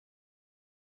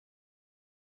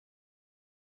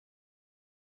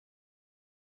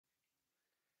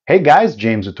Hey guys,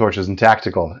 James with Torches and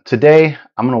Tactical. Today,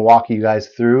 I'm going to walk you guys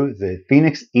through the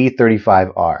Fenix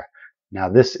E35R. Now,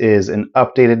 this is an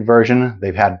updated version.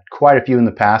 They've had quite a few in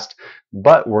the past,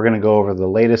 but we're going to go over the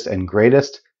latest and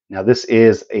greatest. Now, this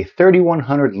is a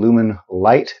 3100 lumen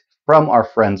light from our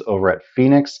friends over at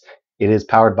Fenix. It is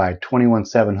powered by a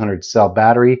 21700 cell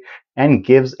battery and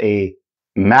gives a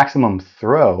maximum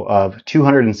throw of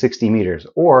 260 meters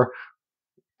or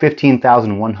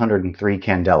 15,103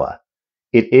 candela.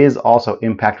 It is also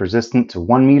impact resistant to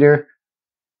 1 meter,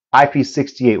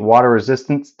 IP68 water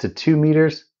resistance to 2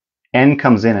 meters, and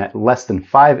comes in at less than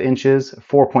 5 inches,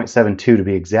 4.72 to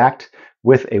be exact,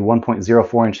 with a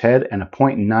 1.04 inch head and a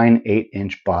 0.98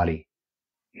 inch body.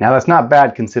 Now that's not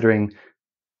bad considering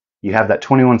you have that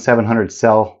 21700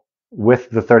 cell with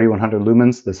the 3100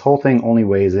 lumens. This whole thing only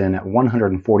weighs in at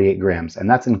 148 grams, and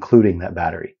that's including that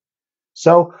battery.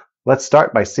 So let's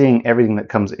start by seeing everything that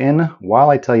comes in while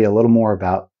I tell you a little more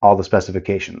about all the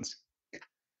specifications.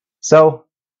 So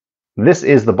this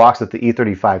is the box that the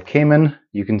E35 came in.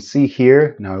 You can see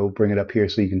here, now I will bring it up here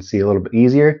so you can see a little bit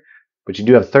easier, but you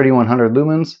do have 3100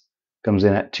 lumens, comes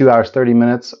in at 2 hours 30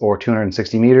 minutes or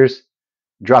 260 meters,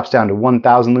 drops down to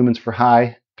 1000 lumens for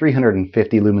high,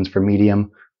 350 lumens for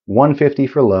medium, 150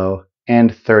 for low,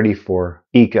 and 30 for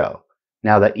eco.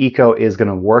 Now that eco is going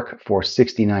to work for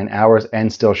 69 hours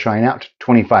and still shine out to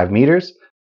 25 meters.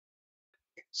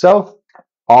 So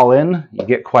all in, you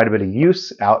get quite a bit of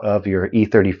use out of your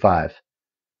E35.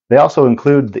 They also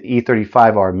include the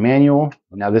E35R manual.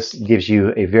 Now this gives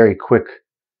you a very quick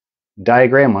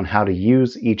diagram on how to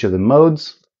use each of the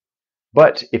modes.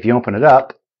 But if you open it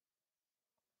up,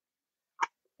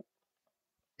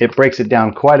 it breaks it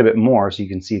down quite a bit more so you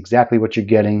can see exactly what you're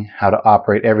getting, how to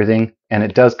operate everything, and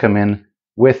it does come in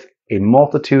with a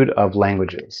multitude of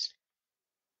languages.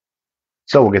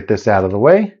 So we'll get this out of the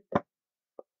way.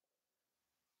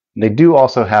 They do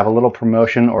also have a little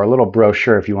promotion or a little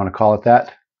brochure, if you want to call it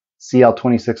that,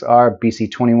 CL26R,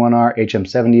 BC21R,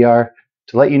 HM70R,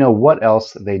 to let you know what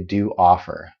else they do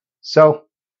offer. So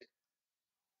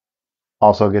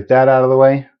also get that out of the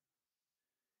way.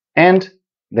 And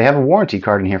they have a warranty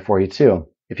card in here for you too.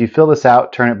 If you fill this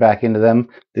out, turn it back into them,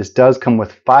 this does come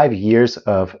with 5 years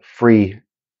of free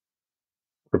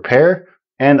repair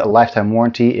and a lifetime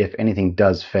warranty if anything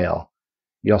does fail.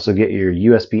 You also get your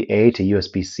USB-A to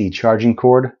USB-C charging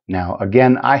cord. Now,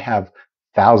 again, I have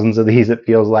thousands of these, it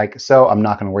feels like, so I'm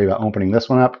not going to worry about opening this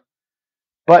one up.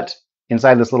 But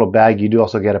inside this little bag, you do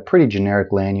also get a pretty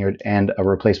generic lanyard and a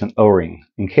replacement O-ring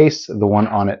in case the one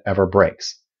on it ever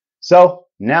breaks. So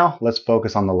now let's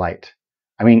focus on the light.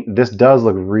 I mean, this does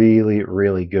look really,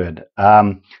 really good.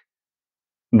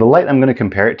 The light I'm going to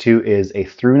compare it to is a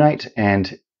through night,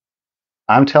 and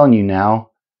I'm telling you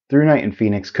now, through night and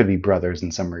Fenix could be brothers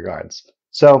in some regards.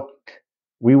 So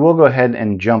we will go ahead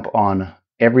and jump on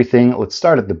everything. Let's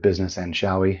start at the business end,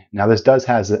 shall we? Now this does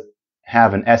have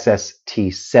an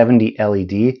SST70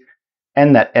 LED,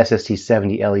 and that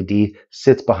SST70 LED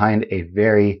sits behind a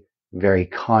very, very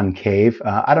concave.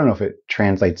 I don't know if it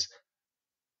translates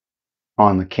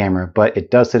on the camera, but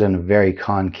it does sit in a very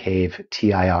concave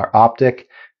TIR optic,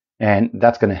 and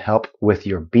that's going to help with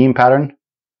your beam pattern.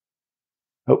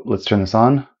 Oh, let's turn this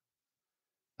on.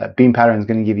 That beam pattern is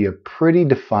going to give you a pretty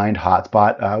defined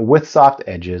hotspot with soft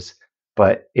edges,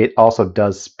 but it also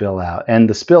does spill out, and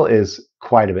the spill is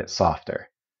quite a bit softer.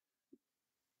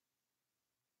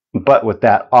 But with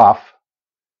that off,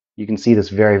 you can see this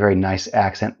very, very nice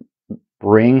accent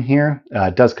ring here.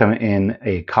 It does come in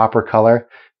a copper color.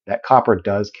 That copper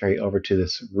does carry over to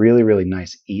this really, really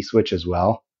nice E-switch as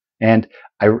well. And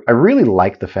I really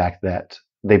like the fact that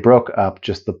they broke up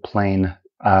just the plain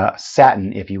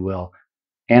satin, if you will,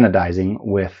 anodizing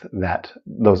with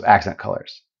those accent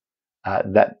colors.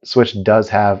 That switch does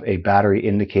have a battery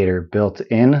indicator built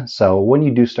in, so when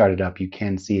you do start it up, you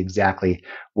can see exactly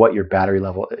what your battery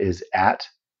level is at.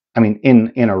 I mean,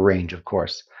 in a range, of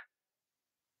course.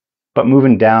 But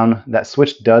moving down, that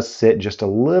switch does sit just a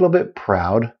little bit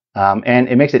proud, and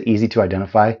it makes it easy to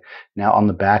identify. Now on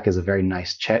the back is a very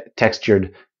nice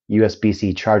textured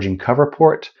USB-C charging cover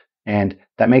port, and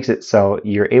that makes it so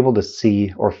you're able to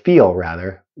see, or feel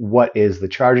rather, what is the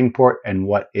charging port and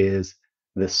what is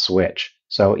the switch.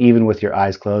 So even with your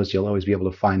eyes closed, you'll always be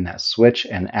able to find that switch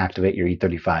and activate your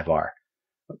E35R.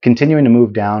 Continuing to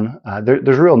move down,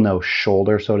 there's real no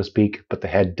shoulder, so to speak, but the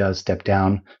head does step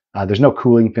down. There's no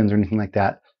cooling fins or anything like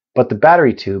that. But the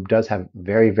battery tube does have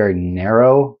very, very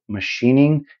narrow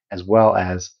machining, as well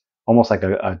as almost like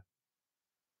it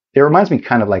reminds me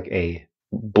kind of like a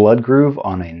blood groove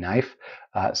on a knife.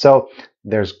 So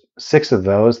there's 6 of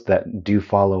those that do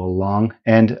follow along.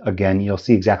 And again, you'll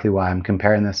see exactly why I'm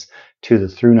comparing this to the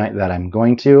through night that I'm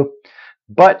going to.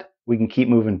 But we can keep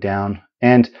moving down.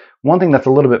 And one thing that's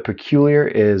a little bit peculiar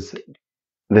is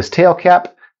this tail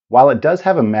cap. While it does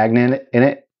have a magnet in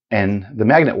it, and the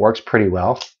magnet works pretty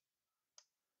well,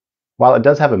 while it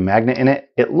does have a magnet in it,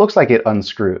 it looks like it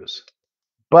unscrews.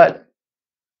 But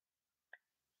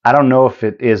I don't know if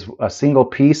it is a single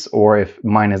piece or if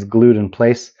mine is glued in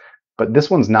place, but this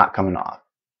one's not coming off.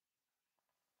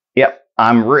 Yep,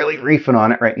 I'm really reefing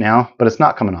on it right now, but it's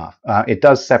not coming off. It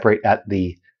does separate at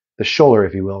the shoulder,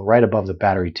 if you will, right above the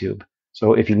battery tube.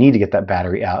 So if you need to get that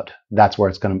battery out, that's where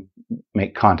it's going to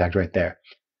make contact right there.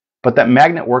 But that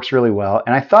magnet works really well,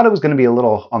 and I thought it was going to be a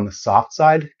little on the soft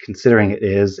side, considering it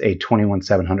is a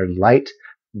 21700 light,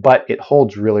 but it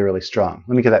holds really, really strong.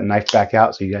 Let me get that knife back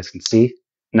out so you guys can see.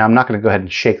 Now, I'm not going to go ahead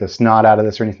and shake the snot out of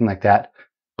this or anything like that,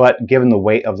 but given the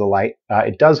weight of the light,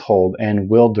 it does hold and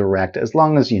will direct as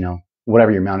long as,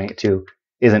 whatever you're mounting it to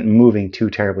isn't moving too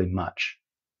terribly much.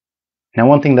 Now,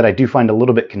 one thing that I do find a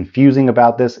little bit confusing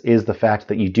about this is the fact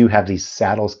that you do have these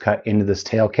saddles cut into this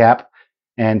tail cap.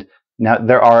 And now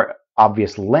there are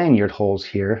obvious lanyard holes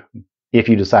here if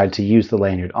you decide to use the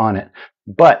lanyard on it.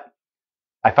 But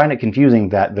I find it confusing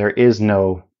that there is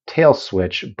no tail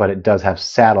switch, but it does have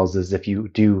saddles as if you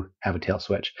do have a tail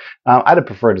switch. I'd have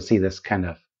preferred to see this kind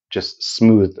of just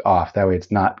smoothed off. That way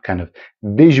it's not kind of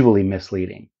visually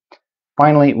misleading.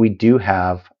 Finally, we do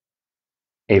have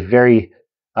a very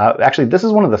actually, this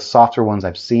is one of the softer ones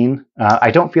I've seen.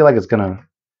 I don't feel like it's gonna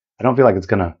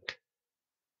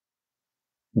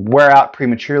wear out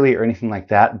prematurely or anything like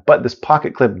that. But this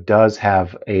pocket clip does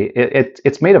have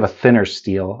it's made of a thinner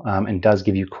steel and does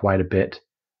give you quite a bit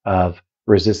of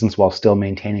resistance while still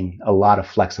maintaining a lot of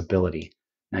flexibility.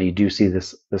 Now you do see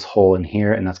this hole in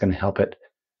here, and that's going to help it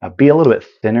be a little bit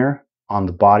thinner on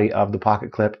the body of the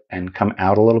pocket clip and come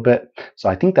out a little bit. So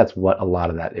I think that's what a lot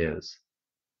of that is.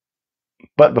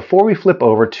 But before we flip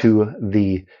over to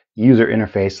the user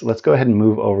interface, let's go ahead and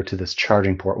move over to this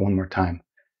charging port one more time.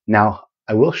 Now,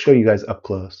 I will show you guys up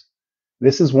close.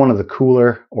 This is one of the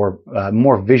cooler or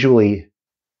more visually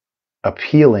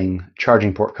appealing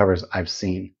charging port covers I've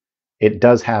seen. It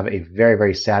does have a very,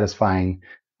 very satisfying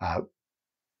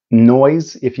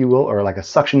noise, if you will, or like a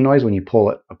suction noise when you pull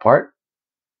it apart.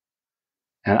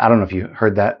 And I don't know if you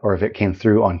heard that or if it came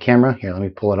through on camera. Here, let me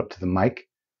pull it up to the mic.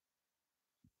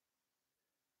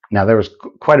 Now, there was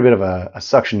quite a bit of a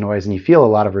suction noise, and you feel a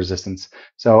lot of resistance.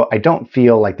 So I don't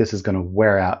feel like this is going to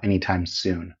wear out anytime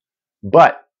soon.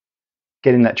 But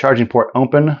getting that charging port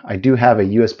open, I do have a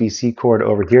USB-C cord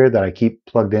over here that I keep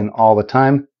plugged in all the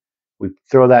time. We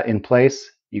throw that in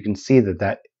place. You can see that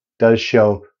that does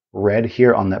show red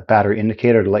here on that battery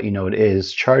indicator to let you know it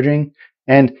is charging.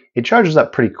 And it charges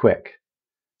up pretty quick.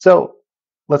 So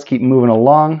let's keep moving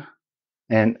along.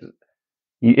 And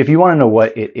if you want to know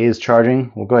what it is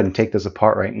charging, we'll go ahead and take this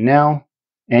apart right now.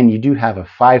 And you do have a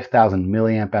 5,000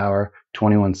 milliamp hour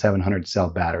 21700 cell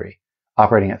battery.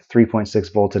 Operating at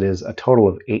 3.6 volts, it is a total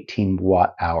of 18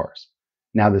 watt hours.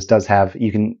 Now this does have,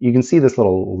 you can see this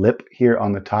little lip here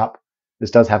on the top.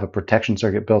 This does have a protection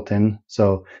circuit built in,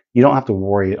 so you don't have to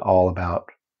worry at all about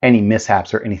any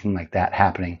mishaps or anything like that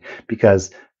happening,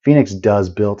 because Fenix does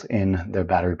built in their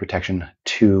battery protection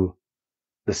to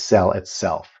the cell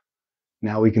itself.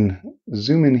 Now we can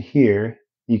zoom in here.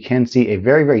 You can see a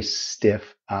very, very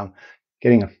stiff,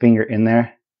 getting a finger in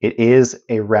there. It is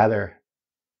a rather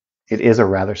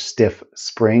stiff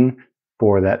spring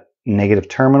for that negative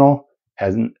terminal,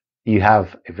 as you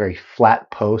have a very flat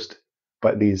post,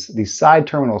 but these side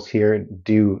terminals here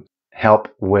do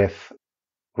help with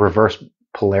reverse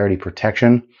polarity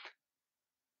protection.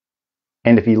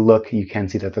 And if you look, you can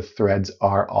see that the threads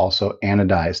are also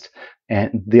anodized,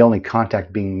 and the only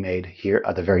contact being made here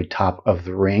at the very top of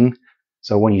the ring.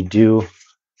 So when you do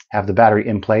have the battery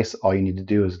in place, all you need to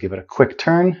do is give it a quick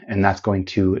turn, and that's going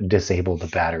to disable the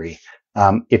battery.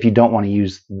 If you don't want to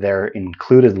use their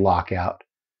included lockout,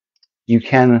 you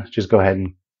can just go ahead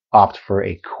and opt for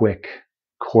a quick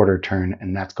quarter turn,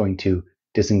 and that's going to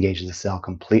disengage the cell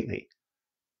completely.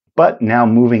 But now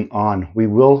moving on, we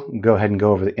will go ahead and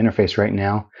go over the interface right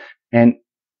now. And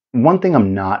one thing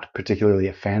I'm not particularly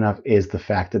a fan of is the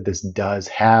fact that this does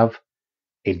have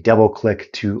a double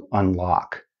click to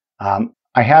unlock.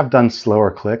 I have done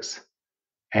slower clicks,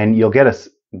 and you'll get a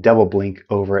double blink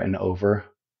over and over.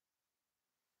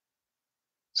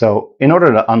 So in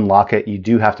order to unlock it, you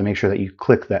do have to make sure that you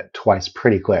click that twice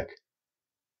pretty quick.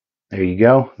 There you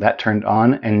go, that turned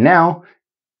on. And now,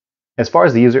 as far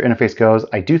as the user interface goes,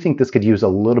 I do think this could use a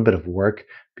little bit of work,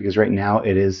 because right now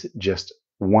it is just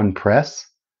one press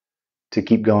to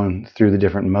keep going through the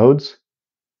different modes.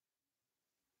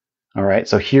 All right,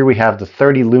 so here we have the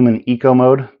 30 lumen eco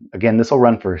mode. Again, this will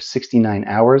run for 69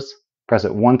 hours. Press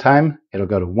it one time, it'll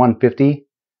go to 150.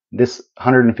 This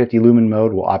 150 lumen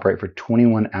mode will operate for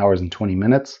 21 hours and 20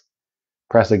 minutes.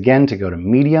 Press again to go to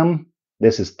medium.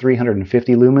 This is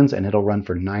 350 lumens and it'll run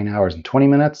for 9 hours and 20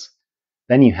 minutes.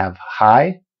 Then you have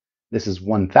high. This is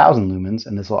 1000 lumens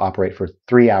and this will operate for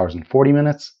 3 hours and 40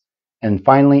 minutes. And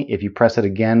finally, if you press it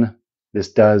again,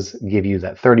 this does give you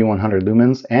that 3100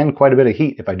 lumens and quite a bit of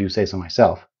heat if I do say so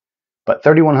myself. But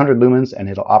 3100 lumens and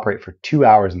it'll operate for 2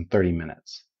 hours and 30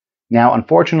 minutes. Now,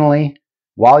 unfortunately,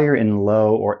 while you're in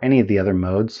low or any of the other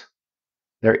modes,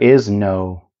 there is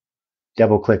no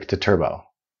double click to turbo.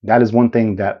 That is one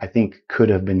thing that I think could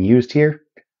have been used here.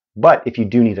 But if you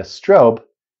do need a strobe,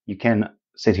 you can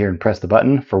sit here and press the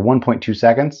button for 1.2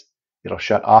 seconds. It'll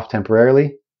shut off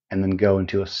temporarily and then go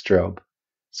into a strobe.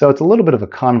 So it's a little bit of a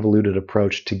convoluted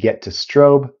approach to get to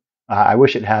strobe. I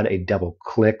wish it had a double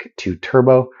click to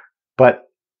turbo, but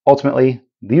ultimately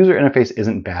the user interface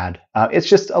isn't bad. It's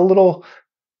just a little,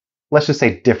 let's just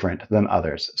say, different than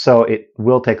others. So it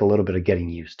will take a little bit of getting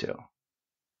used to.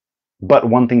 But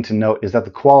one thing to note is that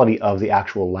the quality of the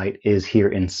actual light is here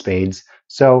in spades.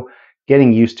 So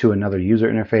getting used to another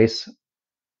user interface,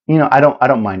 you know, I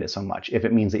don't mind it so much if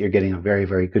it means that you're getting a very,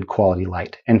 very good quality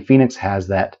light. And Fenix has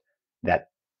that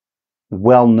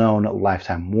well-known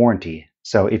lifetime warranty.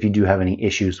 So if you do have any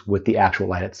issues with the actual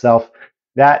light itself,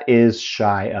 that is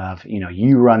shy of, you know,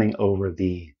 you running over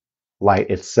the light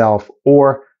itself,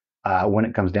 or when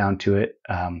it comes down to it,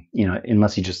 you know,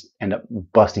 unless you just end up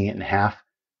busting it in half,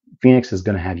 Fenix is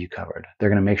going to have you covered. They're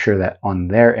going to make sure that on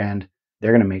their end,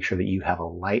 they're going to make sure that you have a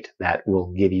light that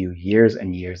will give you years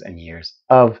and years and years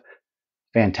of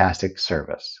fantastic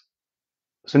service.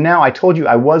 So now I told you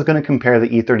I was going to compare the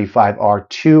E35R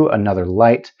to another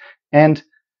light, and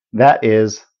that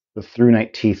is the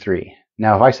ThruNite T3.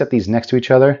 Now, if I set these next to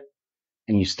each other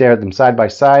and you stare at them side by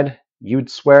side, you'd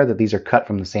swear that these are cut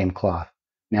from the same cloth.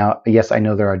 Now, yes, I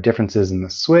know there are differences in the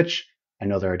switch. I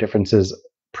know there are differences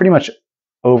pretty much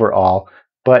overall,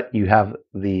 but you have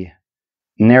the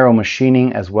narrow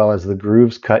machining as well as the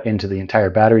grooves cut into the entire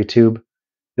battery tube.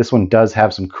 This one does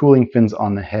have some cooling fins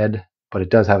on the head, but it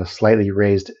does have a slightly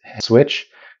raised switch.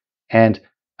 And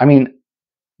I mean,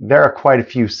 there are quite a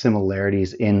few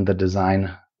similarities in the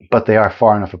design, but they are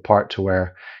far enough apart to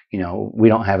where, you know, we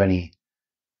don't have any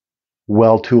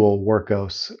well-tool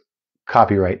Workos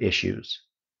copyright issues.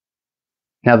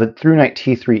 Now, the ThruNite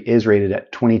T3 is rated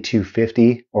at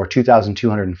 2250 or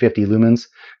 2250 lumens.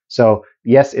 So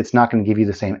yes, it's not going to give you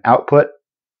the same output,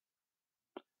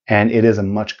 and it is a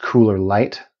much cooler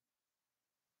light.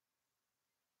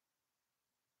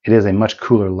 It is a much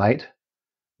cooler light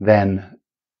than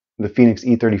the Fenix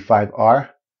E35R.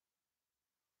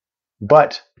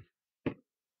 But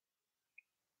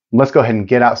let's go ahead and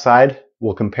get outside.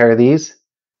 We'll compare these,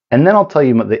 and then I'll tell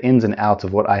you the ins and outs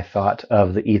of what I thought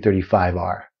of the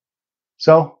E35R.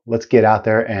 So let's get out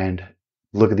there and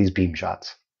look at these beam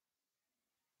shots.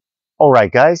 All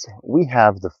right, guys, we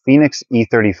have the Fenix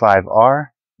E35R.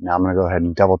 Now I'm going to go ahead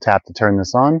and double tap to turn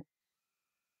this on.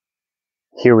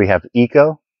 Here we have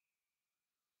Eco,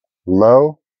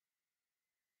 Low,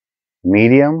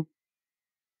 Medium,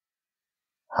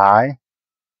 High,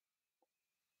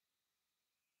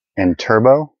 and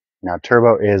Turbo. Now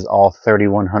Turbo is all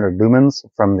 3100 lumens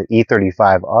from the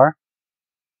E35R.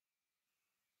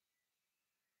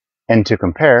 And to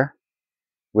compare,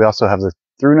 we also have the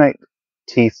ThruNite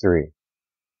T3.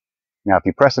 Now if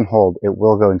you press and hold, it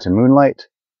will go into moonlight,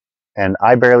 and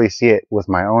I barely see it with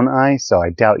my own eye, so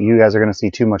I doubt you guys are going to see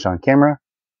too much on camera,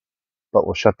 but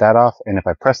we'll shut that off. And if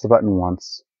I press the button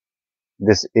once,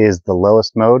 this is the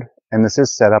lowest mode, and this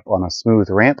is set up on a smooth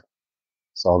ramp.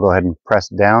 So I'll go ahead and press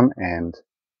down and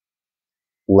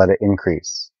let it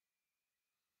increase.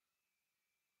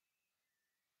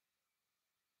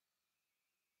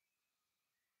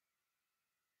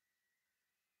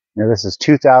 Now this is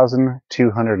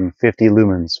 2250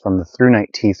 lumens from the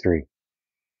ThruNite T3.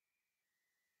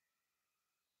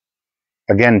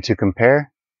 Again, to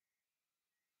compare,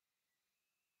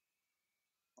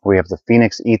 we have the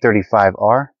Fenix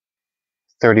E35R,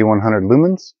 3100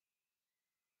 lumens,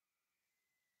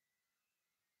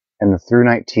 and the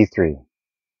ThruNite T3,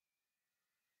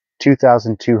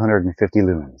 2250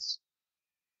 lumens.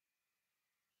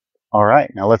 All right,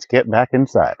 now let's get back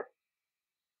inside.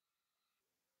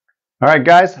 All right,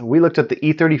 guys, we looked at the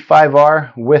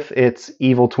E35R with its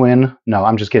evil twin. No,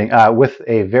 I'm just kidding. With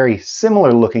a very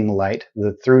similar looking light,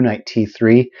 the ThruNite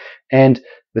T3. And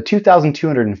The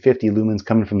 2250 lumens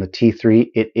coming from the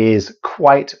T3, it is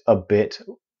quite a bit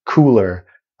cooler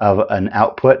of an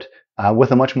output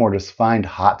with a much more defined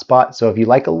hotspot. So if you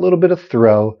like a little bit of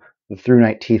throw, the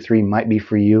ThruNite T3 might be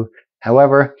for you.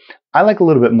 However, I like a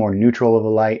little bit more neutral of a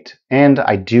light, and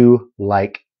I do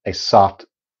like a soft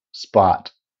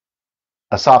spot,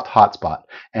 a soft hotspot.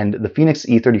 And the Fenix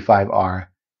E35R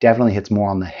definitely hits more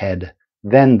on the head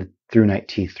than the ThruNite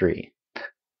T3.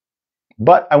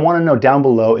 But I want to know down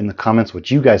below in the comments what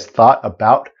you guys thought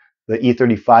about the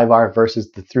E35R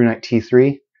versus the ThruNite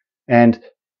T3. And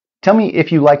tell me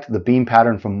if you liked the beam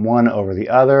pattern from one over the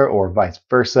other or vice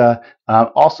versa.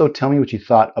 Also, tell me what you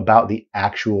thought about the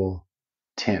actual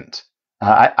tint.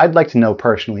 I'd like to know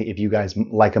personally if you guys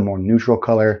like a more neutral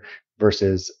color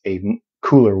versus a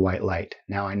cooler white light.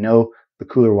 Now, I know the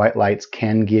cooler white lights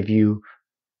can give you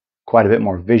quite a bit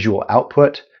more visual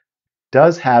output.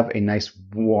 Does have a nice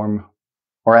warm,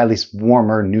 or at least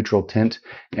warmer neutral tint,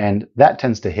 and that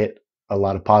tends to hit a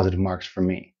lot of positive marks for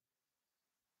me.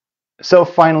 So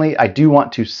finally, I do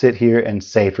want to sit here and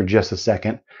say for just a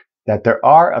second that there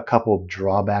are a couple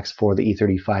drawbacks for the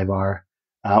E35R.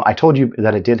 I told you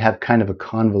that it did have kind of a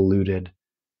convoluted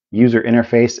user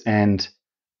interface, and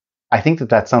I think that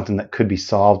that's something that could be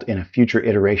solved in a future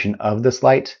iteration of this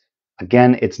light.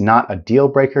 Again, it's not a deal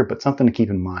breaker, but something to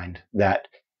keep in mind that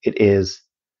it is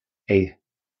a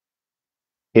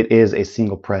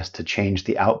single press to change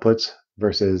the outputs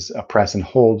versus a press and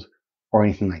hold or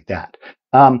anything like that.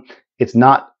 It's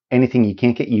not anything you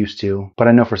can't get used to, but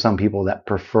I know for some people that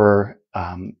prefer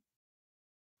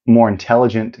more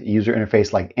intelligent user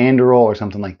interface like Anduril or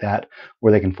something like that,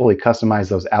 where they can fully customize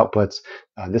those outputs,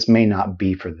 this may not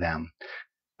be for them.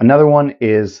 Another one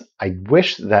is I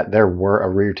wish that there were a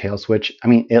rear tail switch. I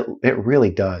mean, it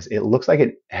really does. It looks like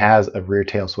it has a rear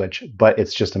tail switch, but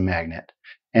it's just a magnet.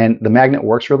 And the magnet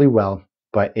works really well,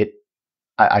 but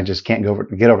I just can't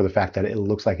get over the fact that it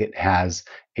looks like it has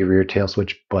a rear tail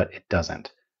switch, but it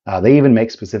doesn't. They even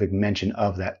make specific mention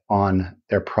of that on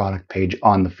their product page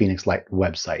on the Fenix Light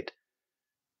website.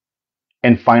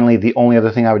 And finally, the only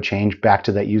other thing I would change back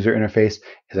to that user interface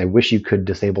is I wish you could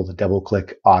disable the double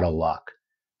click auto lock.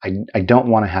 I don't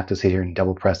want to have to sit here and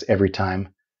double press every time.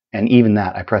 And even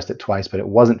that, I pressed it twice, but it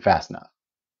wasn't fast enough.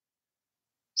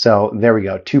 So there we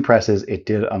go. 2 presses, it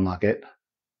did unlock it.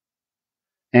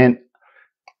 And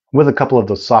with a couple of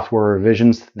those software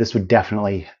revisions, this would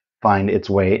definitely find its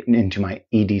way into my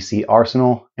EDC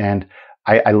arsenal. And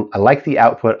I like the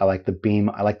output. I like the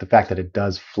beam. I like the fact that it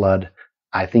does flood.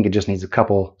 I think it just needs a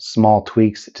couple small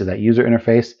tweaks to that user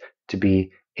interface to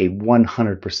be a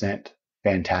 100%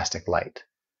 fantastic light.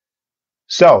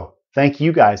 So thank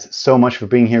you guys so much for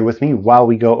being here with me while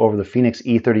we go over the Fenix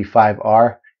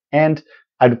E35R. And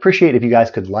I'd appreciate if you guys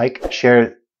could like,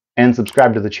 share, and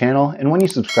subscribe to the channel. And when you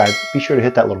subscribe, be sure to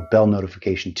hit that little bell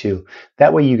notification too.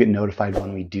 That way you get notified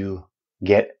when we do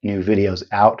get new videos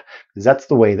out, because that's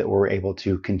the way that we're able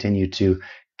to continue to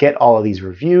get all of these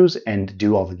reviews and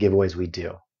do all the giveaways we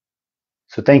do.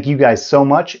 So thank you guys so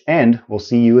much, and we'll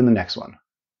see you in the next one.